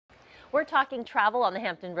We're talking travel on the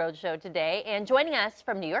Hampton Roads Show today, and joining us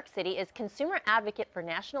from New York City is consumer advocate for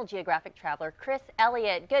National Geographic Traveler, Chris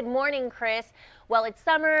Elliott. Good morning, Chris. Well, it's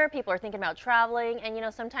summer, people are thinking about traveling,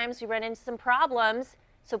 and sometimes we run into some problems.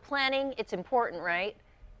 So planning, it's important, right?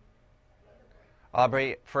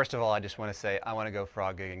 Aubrey, first of all, I just want to say I want to go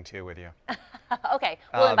frog gigging too with you. Okay,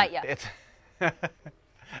 we'll invite you.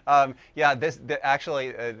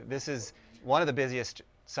 This is one of the busiest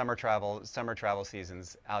summer travel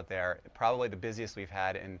seasons out there. Probably the busiest we've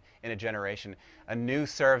had in a generation. A new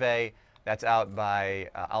survey that's out by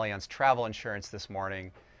Allianz Travel Insurance this morning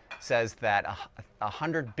says that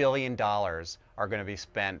 $100 billion are going to be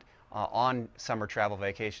spent on summer travel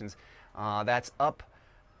vacations. That's up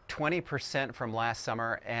 20% from last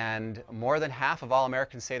summer, and more than half of all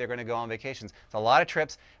Americans say they're going to go on vacations. It's a lot of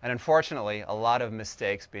trips, and unfortunately, a lot of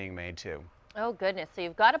mistakes being made too. Oh goodness, so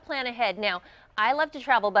you've got to plan ahead. Now, I love to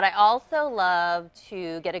travel, but I also love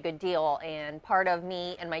to get a good deal, and part of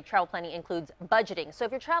me and my travel planning includes budgeting. So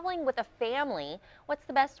if you're traveling with a family, what's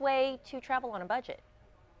the best way to travel on a budget?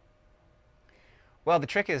 Well, the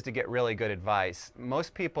trick is to get really good advice.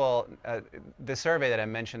 Most people, the survey that I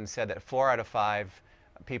mentioned said that 4 out of 5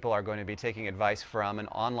 people are going to be taking advice from an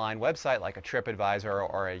online website like a TripAdvisor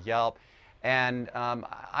or a Yelp. And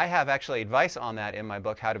I have actually advice on that in my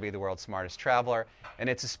book, How to Be the World's Smartest Traveler. And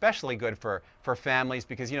it's especially good for families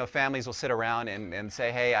because, families will sit around and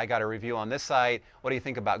say, hey, I got a review on this site. What do you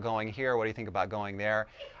think about going here? What do you think about going there?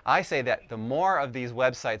 I say that the more of these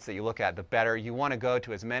websites that you look at, the better. You want to go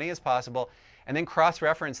to as many as possible, and then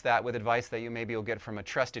cross-reference that with advice that you maybe will get from a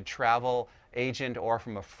trusted travel agent or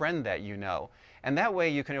from a friend that you know. And that way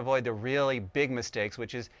you can avoid the really big mistakes,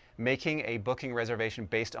 which is making a booking reservation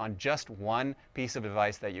based on just one piece of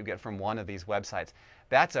advice that you get from one of these websites.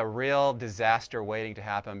 That's a real disaster waiting to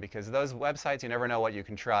happen because those websites, you never know what you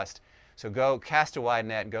can trust. So go cast a wide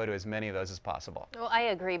net and go to as many of those as possible. Well, I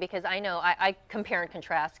agree because I know I compare and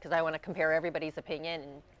contrast because I want to compare everybody's opinion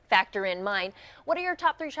and factor in mine. What are your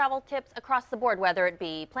top 3 travel tips across the board, whether it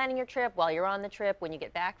be planning your trip, while you're on the trip, when you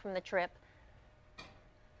get back from the trip?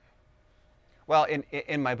 Well,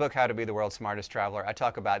 in my book, How to Be the World's Smartest Traveler, I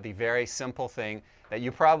talk about the very simple thing that you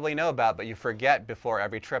probably know about, but you forget before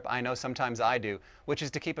every trip. I know sometimes I do, which is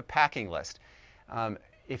to keep a packing list.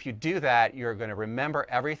 If you do that, you're going to remember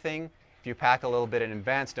everything. If you pack a little bit in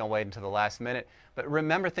advance, don't wait until the last minute. But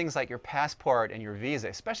remember things like your passport and your visa,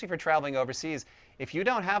 especially if you're traveling overseas. If you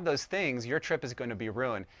don't have those things, your trip is going to be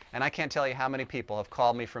ruined. And I can't tell you how many people have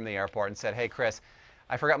called me from the airport and said, hey, Chris,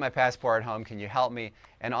 I forgot my passport at home, can you help me?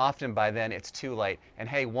 And often by then it's too late. And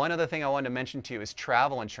hey, one other thing I wanted to mention to you is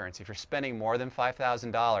travel insurance. If you're spending more than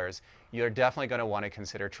 $5,000, you're definitely going to want to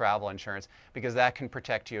consider travel insurance because that can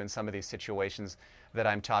protect you in some of these situations that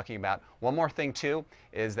I'm talking about. One more thing too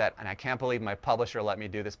is that, and I can't believe my publisher let me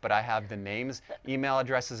do this, but I have the names, email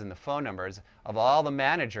addresses, and the phone numbers of all the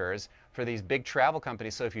managers for these big travel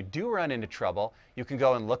companies. So if you do run into trouble, you can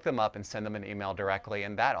go and look them up and send them an email directly,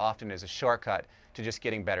 and that often is a shortcut to just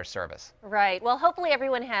getting better service. Right. Well, hopefully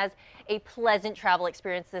everyone has a pleasant travel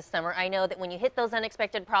experience this summer. I know that when you hit those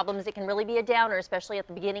unexpected problems, it can really be a downer, especially at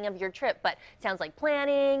the beginning of your trip. But it sounds like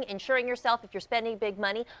planning, insuring yourself if you're spending big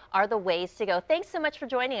money are the ways to go. Thanks so much for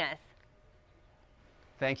joining us.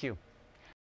 Thank you.